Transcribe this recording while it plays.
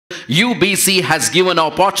UBC has given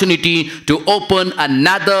opportunity to open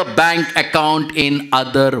another bank account in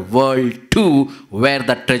other world too, where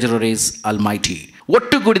the treasurer is almighty.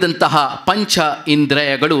 ಒಟ್ಟುಗೂಡಿದಂತಹ ಪಂಚ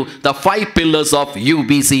ಇಂದ್ರಿಯಗಳು, the 5 pillars of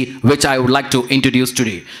UBC, which I would like to introduce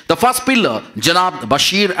today. The first pillar, Janab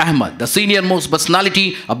Bashir Ahmed, the senior most personality,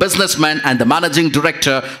 a businessman and the managing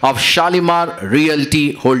director of Shalimar Realty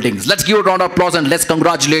Holdings. Let's give a round of applause and let's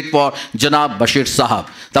congratulate for Janab Bashir Sahab.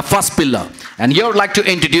 The first pillar. And here I would like to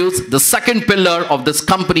introduce the second pillar of this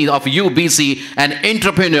company of UBC, an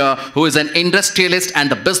entrepreneur who is an industrialist and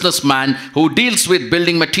a businessman who deals with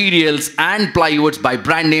building materials and plywoods by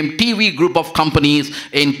brand name TV group of companies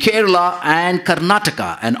in Kerala and Karnataka,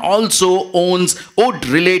 and also owns wood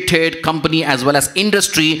related company as well as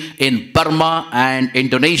industry in Burma and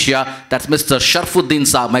Indonesia. That's Mr. Sharfuddin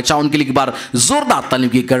Saab. मैं चाहूँगा कि एक बार जोरदार तालीम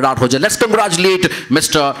की गड़गड़ाहट हो जाए. Let's congratulate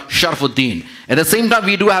Mr. Sharfuddin. At the same time,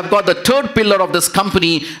 we do have got the third pillar of this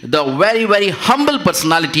company, the very humble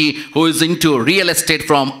personality who is into real estate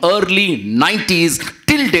from early 90s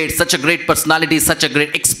till date. Such a great personality, such a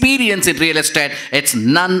great experience in real estate. It's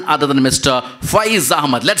none other than Mr. Faiz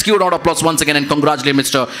Ahmed. Let's give a round of applause once again and congratulate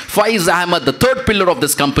Mr. Faiz Ahmed, the third pillar of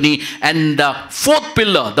this company. And the fourth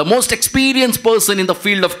pillar, the most experienced person in the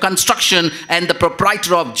field of construction and the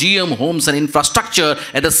proprietor of GM Homes and Infrastructure.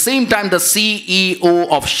 At the same time, the CEO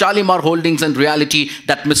of Shalimar Holdings and Reality,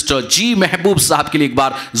 that Mr. G. Mehboob Sahab ke liye ek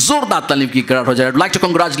baar zordar talim ki garaat ho jaye. I'd like to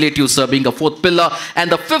congratulate you, sir, being a fourth pillar.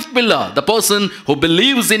 And the fifth pillar, the person who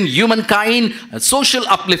believes in humankind, social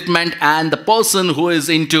upliftment, and the person who is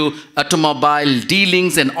into automobile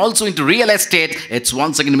dealings and also into real estate. It's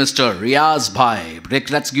once again Mr. Riaz Bhai.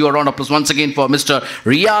 Let's give a round of applause once again for Mr.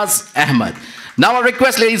 Riaz Ahmed. Now a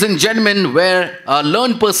request, ladies and gentlemen, where a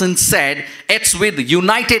learned person said, it's with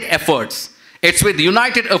united efforts. It's with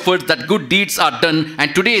united efforts that good deeds are done,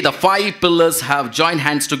 and today the 5 pillars have joined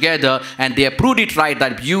hands together and they approved it right,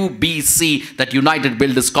 that UBC, that United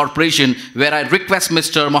Builders Corporation, where I request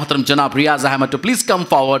Mr. Mohtaram Janab Riaz Ahmed to please come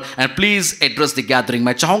forward and please address the gathering.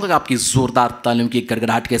 मैं चाहूँगा कि आपकी जोरदार तालियों की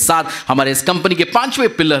गड़गड़ाहट के साथ हमारे इस कंपनी के 5वें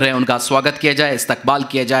पिलर हैं, उनका स्वागत किया जाए, इस्तकबाल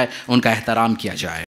किया जाए, उनका एहतराम किया जाए.